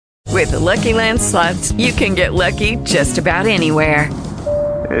With the Lucky Land Slots, you can get lucky just about anywhere.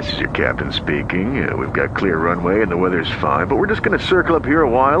 This is your captain speaking. We've got clear runway and the weather's fine, but we're just going to circle up here a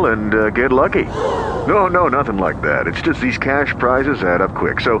while and get lucky. No, nothing like that. It's just these cash prizes add up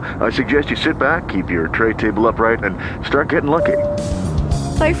quick. So I suggest you sit back, keep your tray table upright, and start getting lucky.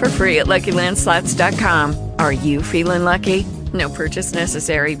 Play for free at LuckyLandSlots.com. Are you feeling lucky? No purchase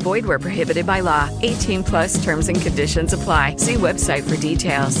necessary. Void where prohibited by law. 18 plus terms and conditions apply. See website for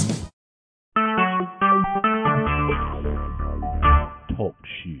details. Talk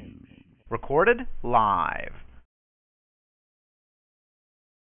shoes. Recorded live.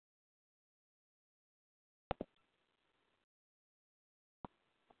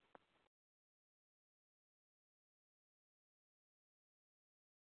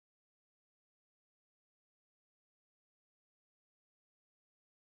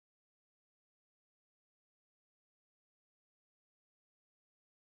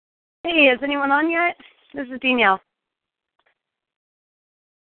 Hey, is anyone on yet? This is Danielle.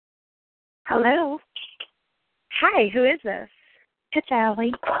 Hello. Hi, who is this? It's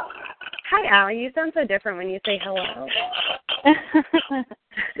Allie. Hi, Allie. You sound so different when you say hello.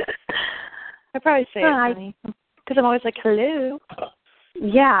 I probably say it funny because I'm always like, hello.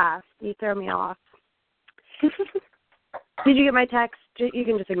 Yeah, you throw me off. Did you get my text? You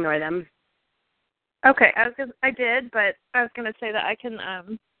can just ignore them. Okay, I did, but I was gonna say that I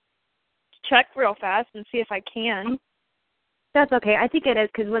can check real fast and see if I can. That's okay. I think it is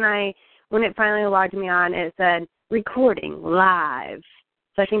because when it finally logged me on, it said recording live.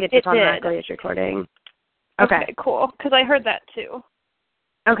 So I think it just automatically is recording. Okay, cool. Because I heard that too.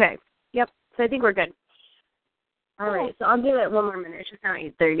 Okay. Yep. So I think we're good. All right. So I'll do it one more minute. It's just now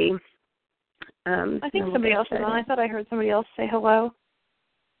 8:30. I think somebody else is on. I thought I heard somebody else say hello.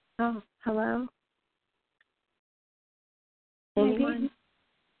 Oh, hello. Anyone?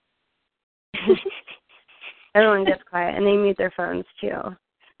 Everyone gets quiet, and they mute their phones, too.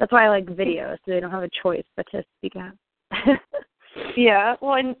 That's why I like video, so they don't have a choice but to speak out. Yeah,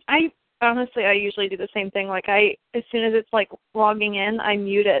 well, and I usually do the same thing. Like, as soon as it's, like, logging in, I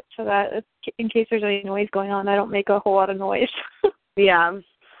mute it so that in case there's any noise going on, I don't make a whole lot of noise. Yeah,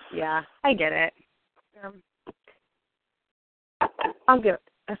 I get it. I'll give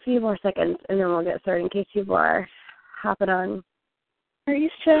a few more seconds, and then we'll get started in case people are hopping on. Are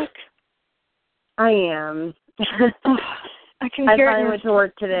you sick? I am. I can hear it. I went to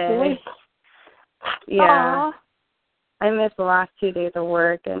work today. Voice. Yeah. Aww. I missed the last 2 days of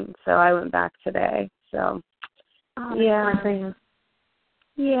work, and so I went back today. So, yeah.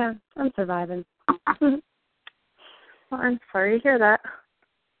 Yeah, I'm surviving. Well, I'm sorry to hear that.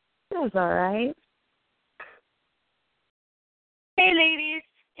 That's all right. Hey, ladies.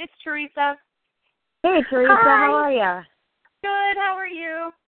 It's Teresa. Hey, Teresa. Hi. How are you? Good. How are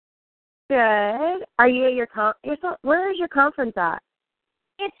you? Good. Are you at your where is your conference at?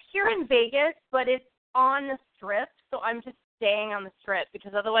 It's here in Vegas, but it's on the Strip, so I'm just staying on the Strip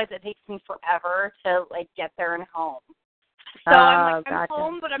because otherwise it takes me forever to get there and home. So I'm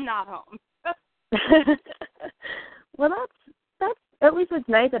home, but I'm not home. Well, that's at least it's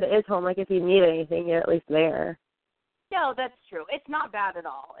nice that it is home. Like if you need anything, you're at least there. No, that's true. It's not bad at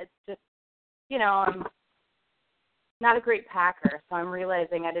all. It's just, I'm not a great packer, so I'm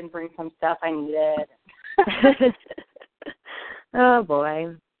realizing I didn't bring some stuff I needed. Oh,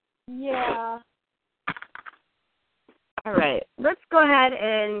 boy. Yeah. All right. Let's go ahead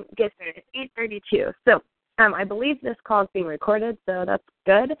and get started. It's 8:32. So I believe this call is being recorded, so that's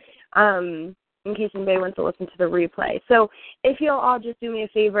good, in case anybody wants to listen to the replay. So if you'll all just do me a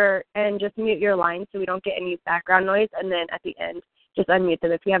favor and just mute your line so we don't get any background noise, and then at the end, just unmute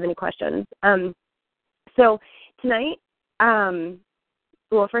them if you have any questions. So tonight,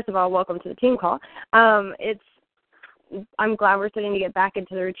 well, first of all, welcome to the team call. I'm glad we're starting to get back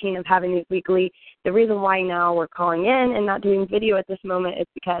into the routine of having these weekly. The reason why now we're calling in and not doing video at this moment is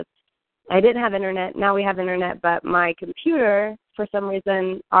because I didn't have internet. Now we have internet, but my computer, for some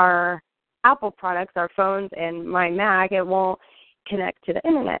reason, our Apple products, our phones, and my Mac, it won't connect to the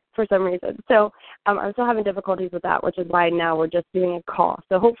internet for some reason. So I'm still having difficulties with that, which is why now we're just doing a call.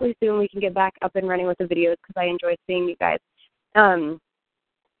 So hopefully soon we can get back up and running with the videos because I enjoy seeing you guys.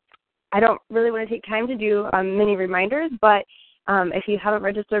 I don't really want to take time to do many reminders, but if you haven't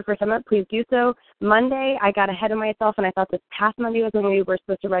registered for Summit, please do so. Monday, I got ahead of myself, and I thought this past Monday was when we were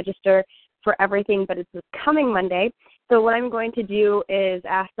supposed to register for everything, but it's this coming Monday. So what I'm going to do is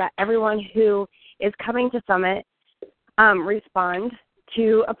ask that everyone who is coming to Summit respond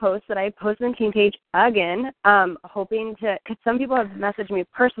to a post that I posted on Team Page again, hoping to, because some people have messaged me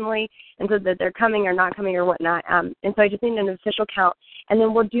personally and said that they're coming or not coming or whatnot. And so I just need an official count. And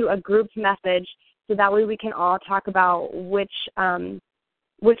then we'll do a group message so that way we can all talk about which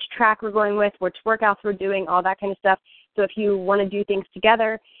track we're going with, which workouts we're doing, all that kind of stuff. So if you want to do things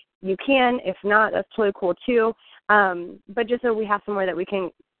together, you can. If not, that's totally cool too. But just so we have somewhere that we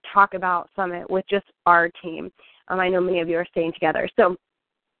can talk about Summit with just our team. I know many of you are staying together. So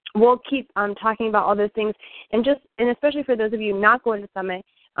we'll keep talking about all those things. And especially for those of you not going to Summit,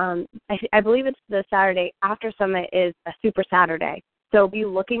 I believe it's the Saturday after Summit is a Super Saturday. So be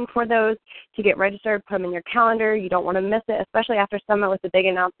looking for those to get registered, put them in your calendar. You don't want to miss it, especially after Summit with the big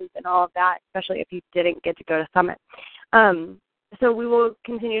announcements and all of that, especially if you didn't get to go to Summit. So we will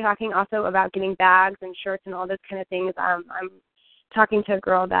continue talking also about getting bags and shirts and all those kind of things. I'm talking to a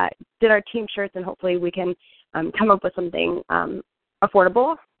girl that did our team shirts, and hopefully we can come up with something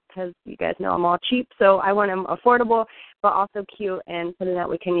affordable, because you guys know I'm all cheap. So I want them affordable but also cute and something that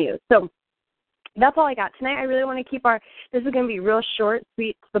we can use. So that's all I got. Tonight I really want to keep this is going to be real short,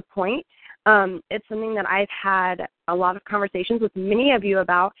 sweet, to the point. It's something that I've had a lot of conversations with many of you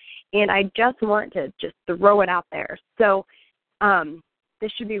about, and I just want to just throw it out there. So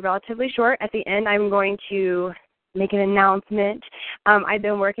this should be relatively short. At the end, I'm going to make an announcement. I've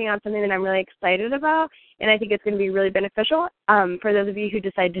been working on something that I'm really excited about, and I think it's going to be really beneficial for those of you who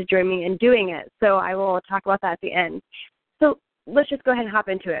decide to join me in doing it. So I will talk about that at the end. So let's just go ahead and hop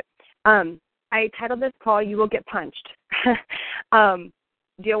into it. I titled this call, You Will Get Punched.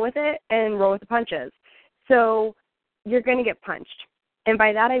 Deal with it and roll with the punches. So you're going to get punched. And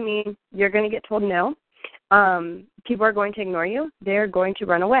by that I mean you're going to get told no. People are going to ignore you. They're going to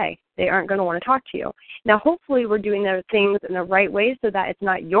run away. They aren't going to want to talk to you. Now, hopefully we're doing those things in the right way so that it's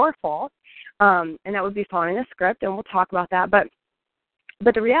not your fault, and that would be following the script, and we'll talk about that. But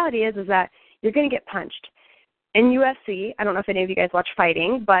the reality is that you're going to get punched. In UFC, I don't know if any of you guys watch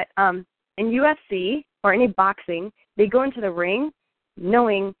fighting, but in UFC or any boxing, they go into the ring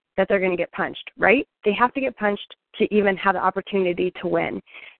knowing that they're going to get punched, right? They have to get punched to even have the opportunity to win.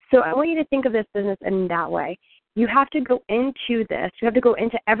 So I want you to think of this business in that way. You have to go into this, you have to go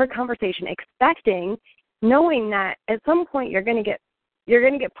into every conversation expecting, knowing that at some point you're going to get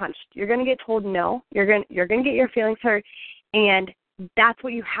punched. You're going to get told no. You're going to get your feelings hurt, and that's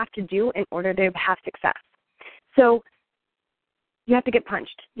what you have to do in order to have success. So you have to get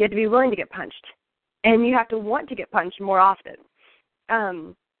punched. You have to be willing to get punched, and you have to want to get punched more often.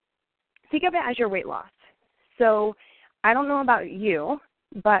 Think of it as your weight loss. So I don't know about you,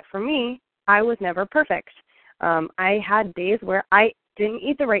 but for me, I was never perfect. I had days where I didn't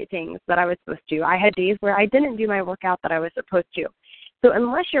eat the right things that I was supposed to. I had days where I didn't do my workout that I was supposed to. So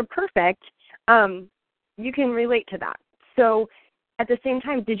unless you're perfect, you can relate to that. So at the same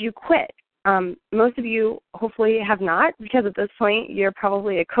time, did you quit? Most of you hopefully have not, because at this point you're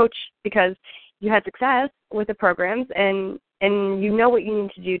probably a coach because you had success with the programs and you know what you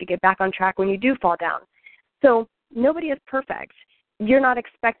need to do to get back on track when you do fall down. So nobody is perfect. You're not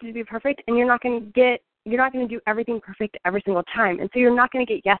expected to be perfect, and you're not going to do everything perfect every single time. And so you're not going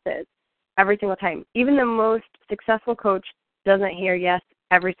to get yeses every single time. Even the most successful coach doesn't hear yes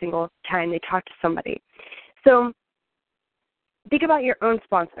every single time they talk to somebody. So think about your own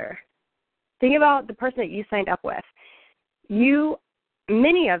sponsor. Think about the person that you signed up with.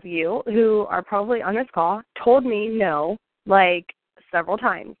 Many of you who are probably on this call told me no like several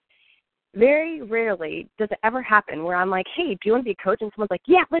times. Very rarely does it ever happen where I'm like, hey, do you want to be a coach? And someone's like,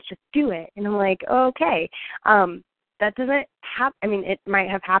 yeah, let's just do it. And I'm like, okay. That doesn't happen. I mean, it might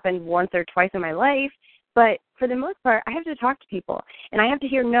have happened once or twice in my life, but for the most part, I have to talk to people, and I have to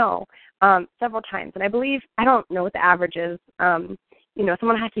hear no several times. And I don't know what the average is.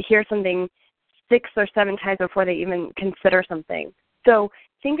 Someone has to hear something 6 or 7 times before they even consider something. So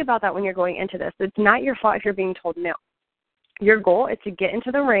think about that when you're going into this. It's not your fault if you're being told no. Your goal is to get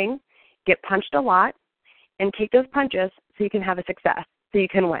into the ring, get punched a lot, and take those punches so you can have a success, so you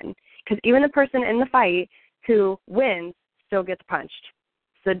can win. Because even the person in the fight who wins still gets punched.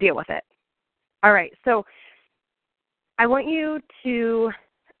 So deal with it. All right, so I want you to,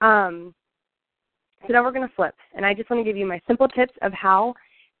 so now we're going to flip. And I just want to give you my simple tips of how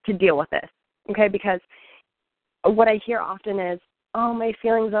to deal with this, okay? Because what I hear often is, oh, my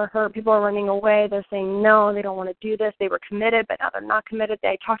feelings are hurt. People are running away. They're saying no. They don't want to do this. They were committed, but now they're not committed.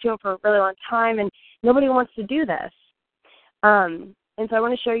 I talked to them for a really long time, and nobody wants to do this. And so I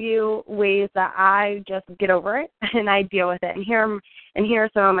want to show you ways that I just get over it and I deal with it. And here are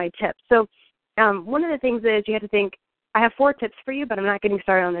some of my tips. So one of the things is you have to think, I have 4 tips for you, but I'm not getting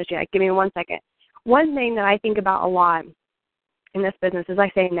started on this yet. Give me 1 second. One thing that I think about a lot in this business is I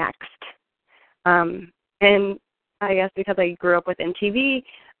say next. And I guess because I grew up with MTV,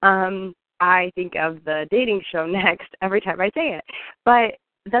 I think of the dating show Next every time I say it. But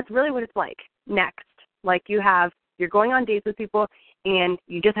that's really what it's like, next. Like you're going on dates with people, and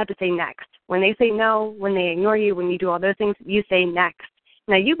you just have to say next. When they say no, when they ignore you, when you do all those things, you say next.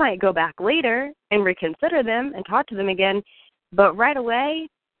 Now, you might go back later and reconsider them and talk to them again, but right away,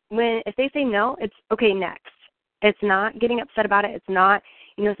 if they say no, it's okay, next. It's not getting upset about it. It's not,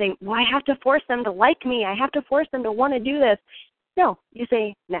 saying, well, I have to force them to like me. I have to force them to want to do this. No, you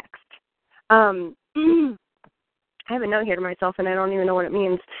say next. I have a note here to myself, and I don't even know what it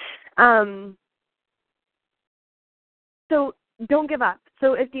means. So don't give up.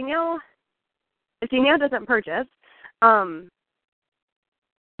 So if Danielle doesn't purchase, you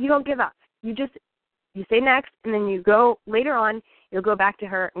don't give up. You say next, and then you go later on. You'll go back to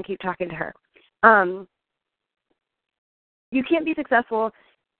her and keep talking to her. You can't be successful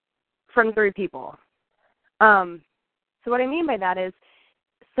from 3 people. So what I mean by that is,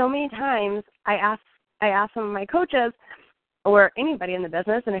 so many times I ask some of my coaches or anybody in the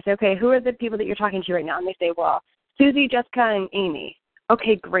business, and I say, okay, who are the people that you're talking to right now? And they say, well, Susie, Jessica, and Amy.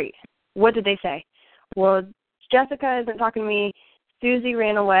 Okay, great. What did they say? Well, Jessica isn't talking to me. Susie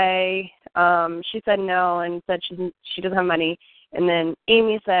ran away. She said no and said she doesn't have money. And then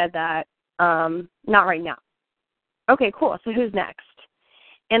Amy said that not right now. Okay, cool. So who's next?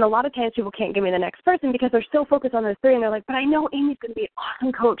 And a lot of times people can't give me the next person because they're so focused on those 3, and they're like, but I know Amy's going to be an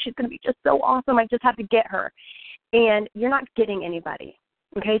awesome coach. She's going to be just so awesome. I just have to get her. And you're not getting anybody.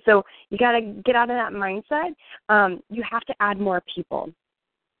 Okay, so you got to get out of that mindset. You have to add more people.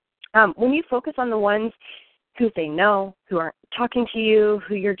 When you focus on the ones who say no, who aren't talking to you,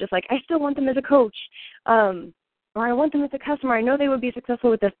 who you're just like, I still want them as a coach, or I want them as a customer. I know they would be successful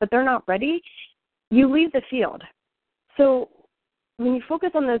with this, but they're not ready. You leave the field. So when you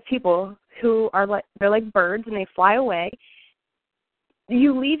focus on those people who are they're like birds and they fly away,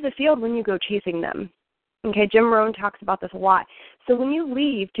 you leave the field when you go chasing them. Okay, Jim Rohn talks about this a lot. So when you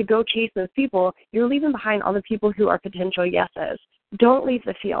leave to go chase those people, you're leaving behind all the people who are potential yeses. Don't leave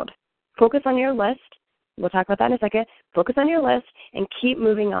the field. Focus on your list. We'll talk about that in a second. Focus on your list and keep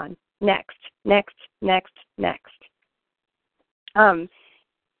moving on. Next, next, next, next. And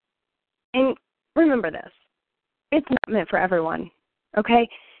remember this. It's not meant for everyone, okay?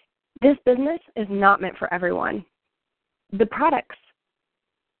 This business is not meant for everyone. The products,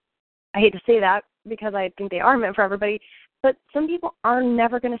 I hate to say that because I think they are meant for everybody, but some people are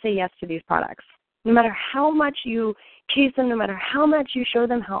never going to say yes to these products. No matter how much you chase them, no matter how much you show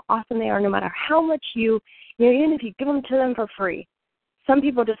them how awesome they are, no matter how much even if you give them to them for free, some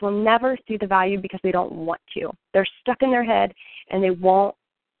people just will never see the value because they don't want to. They're stuck in their head and they won't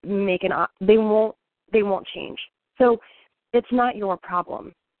change. So it's not your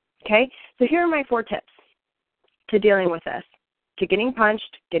problem, okay? So here are my 4 tips to dealing with this, to getting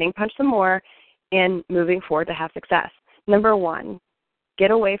punched some more, and moving forward to have success. Number 1,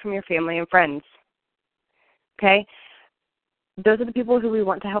 get away from your family and friends, okay? Those are the people who we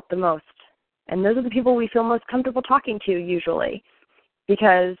want to help the most, and those are the people we feel most comfortable talking to usually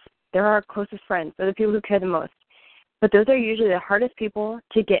because they're our closest friends. They're the people who care the most. But those are usually the hardest people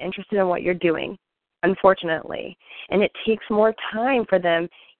to get interested in what you're doing, unfortunately. And it takes more time for them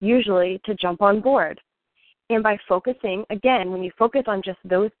usually to jump on board. And by focusing, again, when you focus on just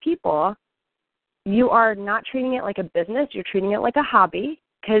those people, you are not treating it like a business. You're treating it like a hobby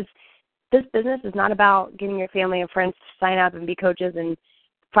because this business is not about getting your family and friends to sign up and be coaches and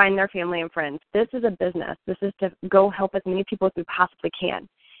find their family and friends. This is a business. This is to go help as many people as we possibly can.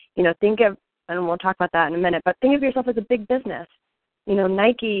 Think of, and we'll talk about that in a minute, but think of yourself as a big business.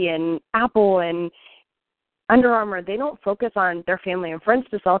 Nike and Apple and Under Armour, they don't focus on their family and friends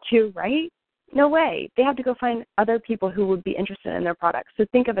to sell to, right? No way. They have to go find other people who would be interested in their products. So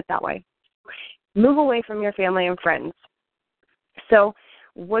think of it that way. Move away from your family and friends. So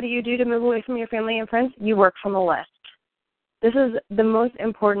what do you do to move away from your family and friends? You work from a list. This is the most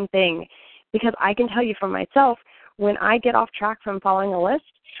important thing because I can tell you for myself, when I get off track from following a list,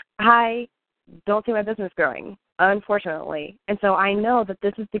 I don't see my business growing, unfortunately. And so I know that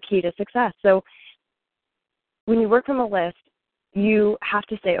this is the key to success. So when you work from a list, you have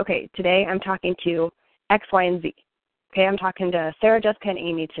to say, okay, today I'm talking to X, Y, and Z. Okay, I'm talking to Sarah, Jessica, and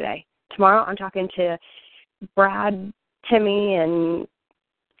Amy today. Tomorrow I'm talking to Brad, Timmy, and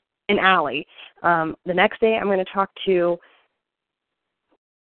Allie. The next day I'm going to talk to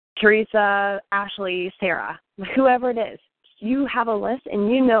Teresa, Ashley, Sarah, whoever it is. You have a list,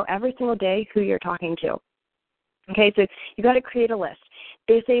 and you know every single day who you're talking to. Okay, so you got to create a list.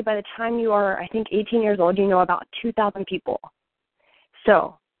 They say by the time you are, I think, 18 years old, you know about 2,000 people.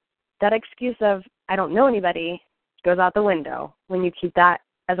 So that excuse of I don't know anybody goes out the window when you keep that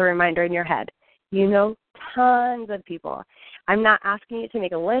as a reminder in your head. You know tons of people. I'm not asking you to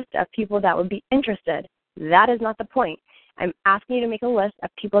make a list of people that would be interested. That is not the point. I'm asking you to make a list of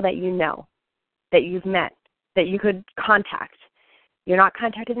people that you know, that you've met, that you could contact. You're not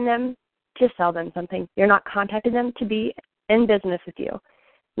contacting them to sell them something. You're not contacting them to be in business with you.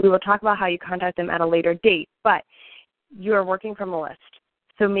 We will talk about how you contact them at a later date, but you are working from a list.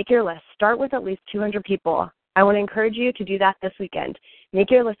 So make your list. Start with at least 200 people. I want to encourage you to do that this weekend.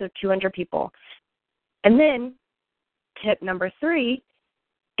 Make your list of 200 people. And then tip number 3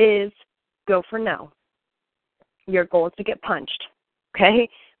 is go for no. Your goal is to get punched, okay?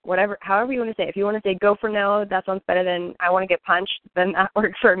 However you want to say it. If you want to say go for no, that sounds better than I want to get punched, then that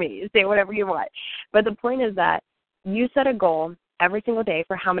works for me. Say whatever you want. But the point is that you set a goal every single day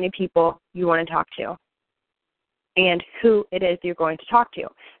for how many people you want to talk to and who it is you're going to talk to.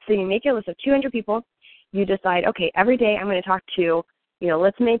 So you make your list of 200 people. You decide, okay, every day I'm going to talk to,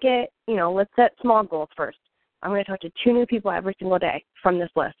 let's make it, let's set small goals first. I'm going to talk to 2 new people every single day from this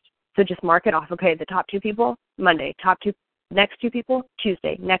list. So just mark it off. Okay, the top 2 people, Monday. Next 2 people,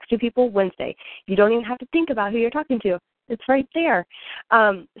 Tuesday. Next 2 people, Wednesday. You don't even have to think about who you're talking to. It's right there.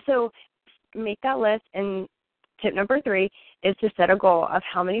 So make that list. And tip number 3 is to set a goal of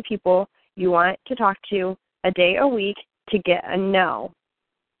how many people you want to talk to a day a week to get a no.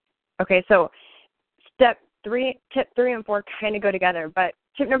 Okay, so tip 3 and 4 kind of go together, but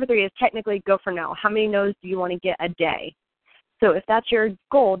tip number 3 is technically go for no. How many no's do you want to get a day? So if that's your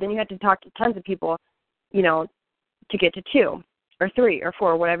goal, then you have to talk to tons of people, to get to 2 or 3 or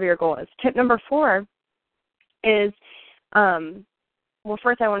 4, whatever your goal is. Tip number 4 is,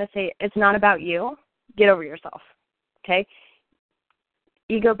 first I want to say it's not about you. Get over yourself, okay?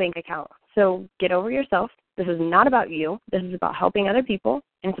 Ego bank account. So get over yourself. This is not about you. This is about helping other people,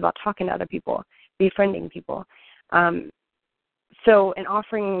 and it's about talking to other people, befriending people. And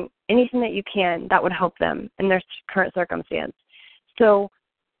offering anything that you can that would help them in their current circumstance. So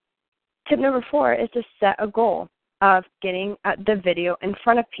tip number 4 is to set a goal of getting the video in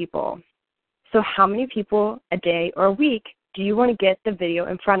front of people. So how many people a day or a week do you want to get the video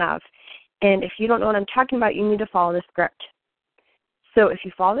in front of? And if you don't know what I'm talking about, you need to follow the script. So if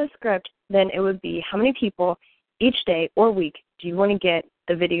you follow the script, then it would be how many people each day or week do you want to get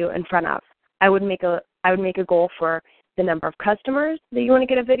the video in front of? I would make a goal for the number of customers that you want to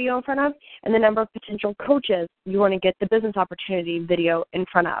get a video in front of, and the number of potential coaches you want to get the business opportunity video in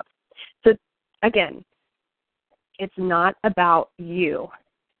front of. So again, it's not about you.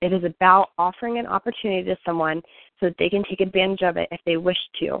 It is about offering an opportunity to someone so that they can take advantage of it if they wish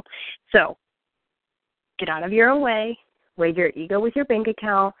to. So get out of your own way, wave your ego with your bank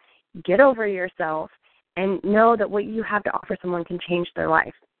account, get over yourself, and know that what you have to offer someone can change their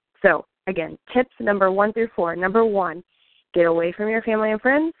life. So again, tips number 1 through 4. Number 1, get away from your family and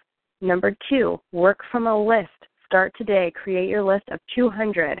friends. Number 2, work from a list. Start today. Create your list of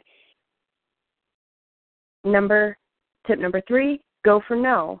 200. Tip number 3, go for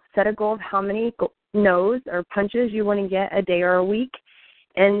no. Set a goal of how many no's or punches you want to get a day or a week.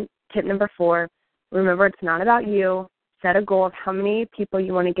 And tip number 4, remember it's not about you. Set a goal of how many people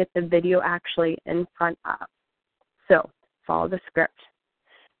you want to get the video actually in front of. So follow the script.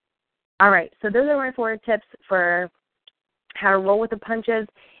 All right, so those are my 4 tips for how to roll with the punches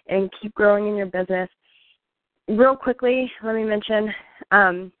and keep growing in your business. Real quickly, let me mention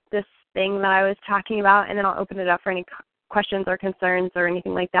this thing that I was talking about, and then I'll open it up for any questions or concerns or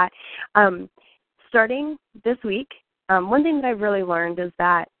anything like that. Starting this week, one thing that I've really learned is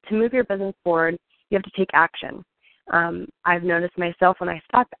that to move your business forward, you have to take action. I've noticed myself when I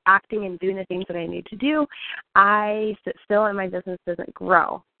stop acting and doing the things that I need to do, I sit still and my business doesn't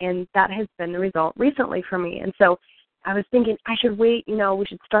grow. And that has been the result recently for me. And so I was thinking I should wait, we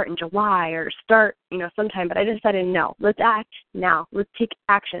should start in July or start, sometime. But I decided, no, let's act now. Let's take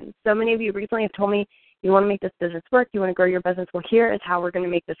action. So many of you recently have told me you want to make this business work. You want to grow your business. Well, here is how we're going to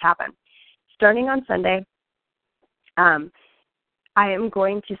make this happen. Starting on Sunday, I am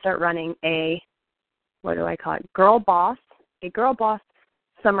going to start running a Girl Boss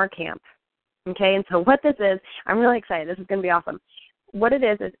summer camp. Okay, and so what this is, I'm really excited. This is going to be awesome. What it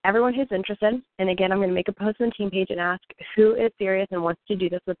is everyone who's interested, and again, I'm going to make a post on the team page and ask who is serious and wants to do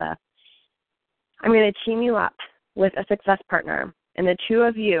this with us. I'm going to team you up with a success partner, and the 2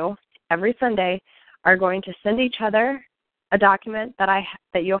 of you every Sunday are going to send each other a document that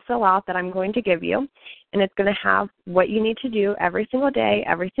you'll fill out that I'm going to give you, and it's going to have what you need to do every single day,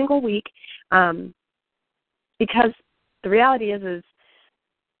 every single week. Because the reality is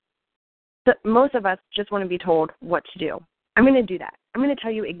that most of us just want to be told what to do. I'm going to do that. I'm going to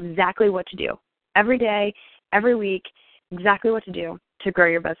tell you exactly what to do every day, every week, exactly what to do to grow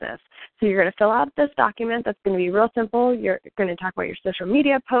your business. So you're going to fill out this document that's going to be real simple. You're going to talk about your social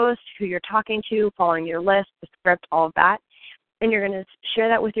media posts, who you're talking to, following your list, the script, all of that. And you're going to share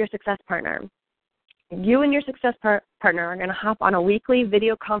that with your success partner. You and your success partner are going to hop on a weekly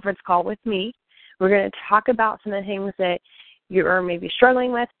video conference call with me. We're going to talk about some of the things that you're maybe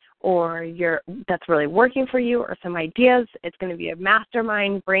struggling with or that's really working for you, or some ideas. It's going to be a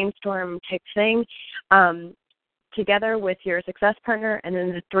mastermind, brainstorm type thing together with your success partner and then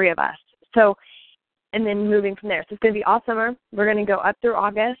the three of us. So, and then moving from there. So it's going to be all summer. We're going to go up through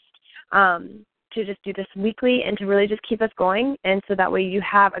August to just do this weekly and to really just keep us going. And so that way you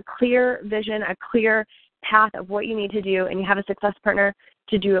have a clear vision, a clear path of what you need to do, and you have a success partner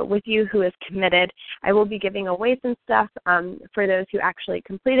to do it with you who is committed. I will be giving away some stuff for those who actually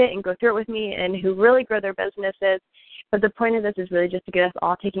complete it and go through it with me and who really grow their businesses. But the point of this is really just to get us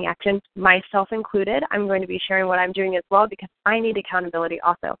all taking action, myself included. I'm going to be sharing what I'm doing as well because I need accountability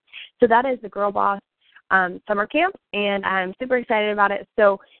also. So that is the Girl Boss Summer Camp, and I'm super excited about it.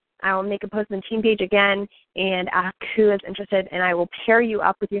 So I will make a post on the team page again and ask who is interested, and I will pair you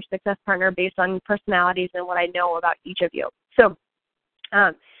up with your success partner based on personalities and what I know about each of you. So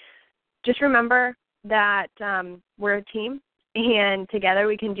just remember that we're a team, and together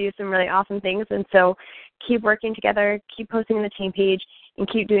we can do some really awesome things. And so keep working together, keep posting on the team page, and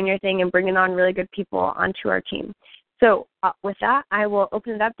keep doing your thing and bringing on really good people onto our team. So with that, I will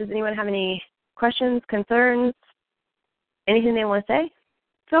open it up. Does anyone have any questions, concerns, anything they want to say?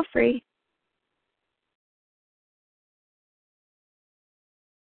 Feel free.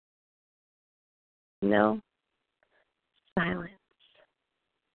 No? Silence.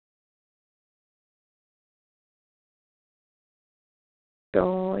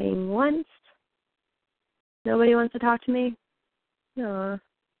 Going once. Nobody wants to talk to me? No.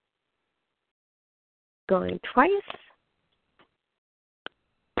 Going twice.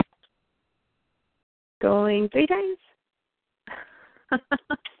 Going 3 times.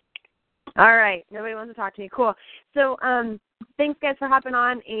 All right. Nobody wants to talk to me. Cool. So thanks, guys, for hopping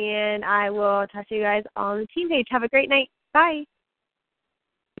on, and I will talk to you guys on the team page. Have a great night. Bye.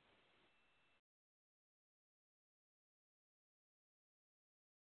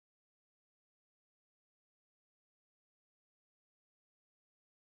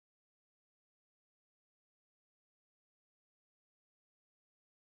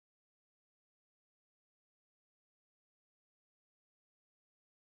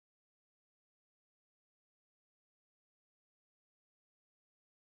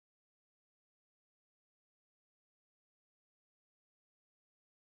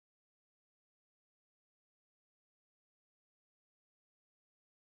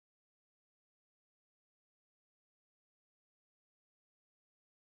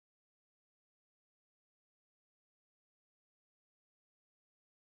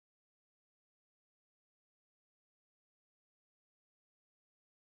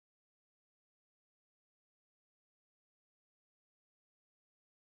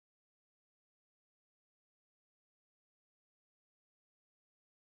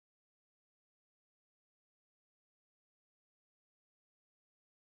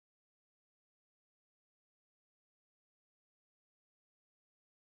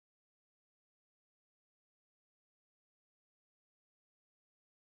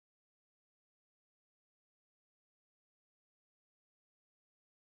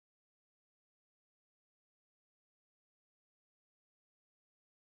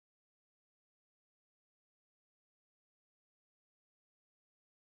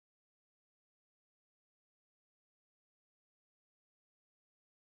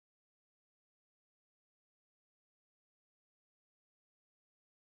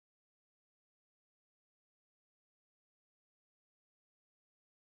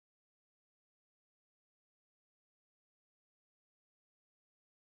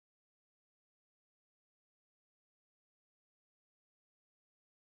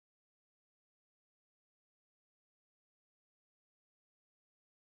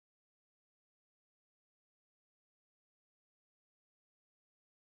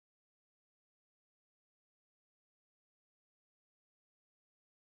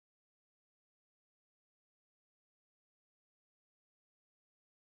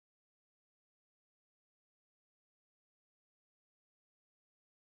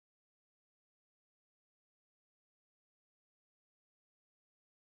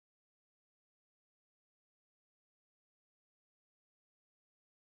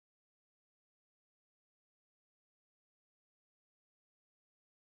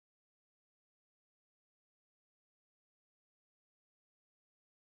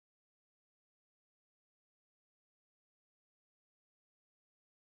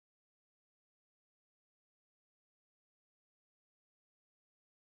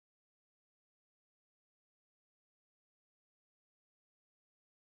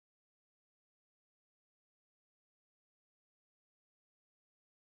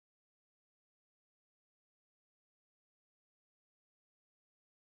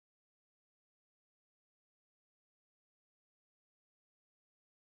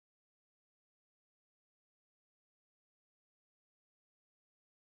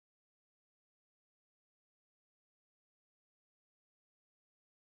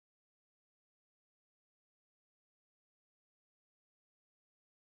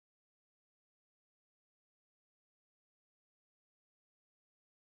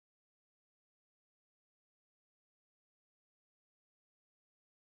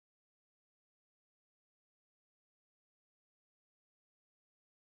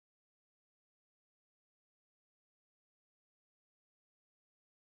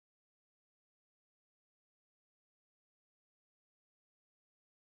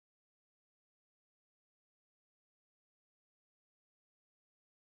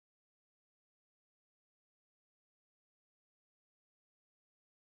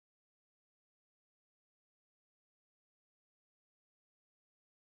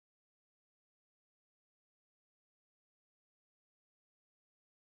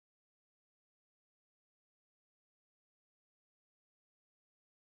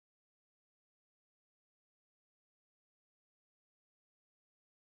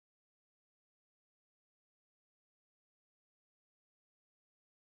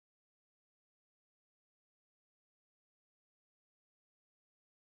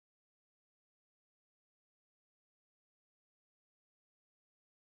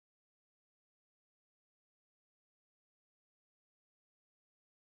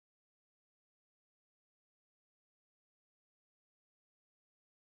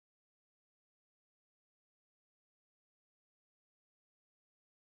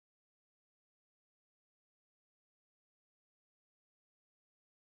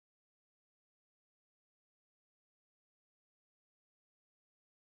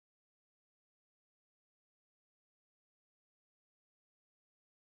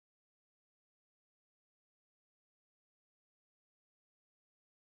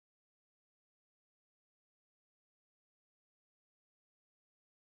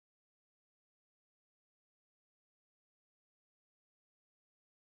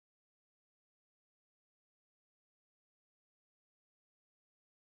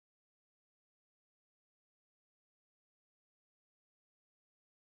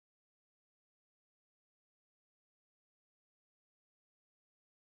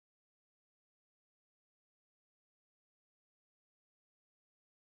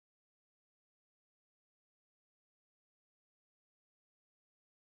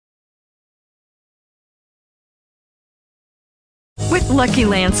 With Lucky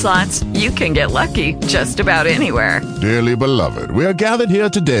Land Slots, you can get lucky just about anywhere. Dearly beloved, we are gathered here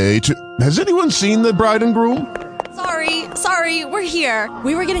today to... Has anyone seen the bride and groom? Sorry, we're here.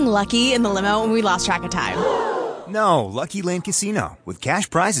 We were getting lucky in the limo and we lost track of time. No, Lucky Land Casino, with cash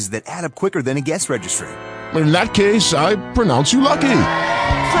prizes that add up quicker than a guest registry. In that case, I pronounce you lucky.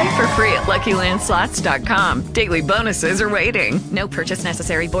 Play for free at LuckyLandSlots.com. Daily bonuses are waiting. No purchase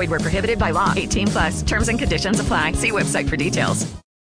necessary. Void where prohibited by law. 18+. Terms and conditions apply. See website for details.